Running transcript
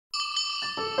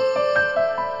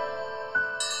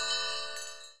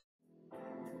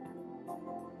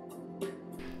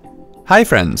Hi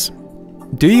friends!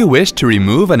 Do you wish to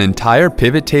remove an entire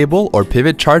pivot table or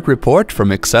pivot chart report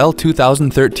from Excel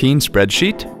 2013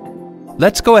 spreadsheet?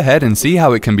 Let's go ahead and see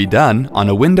how it can be done on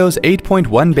a Windows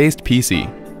 8.1 based PC.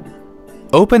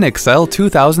 Open Excel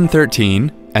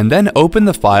 2013 and then open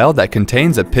the file that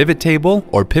contains a pivot table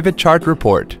or pivot chart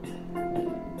report.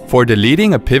 For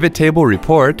deleting a pivot table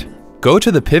report, go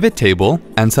to the pivot table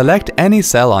and select any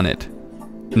cell on it.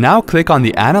 Now click on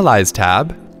the Analyze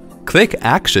tab, click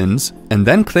Actions, and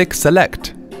then click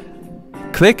Select.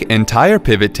 Click Entire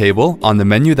Pivot Table on the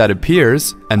menu that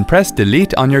appears and press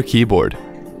Delete on your keyboard.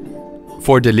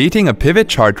 For deleting a pivot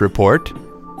chart report,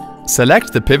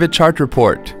 select the pivot chart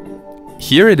report.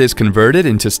 Here it is converted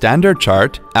into standard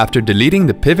chart after deleting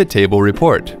the pivot table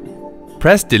report.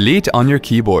 Press Delete on your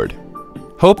keyboard.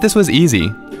 Hope this was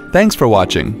easy. Thanks for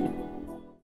watching.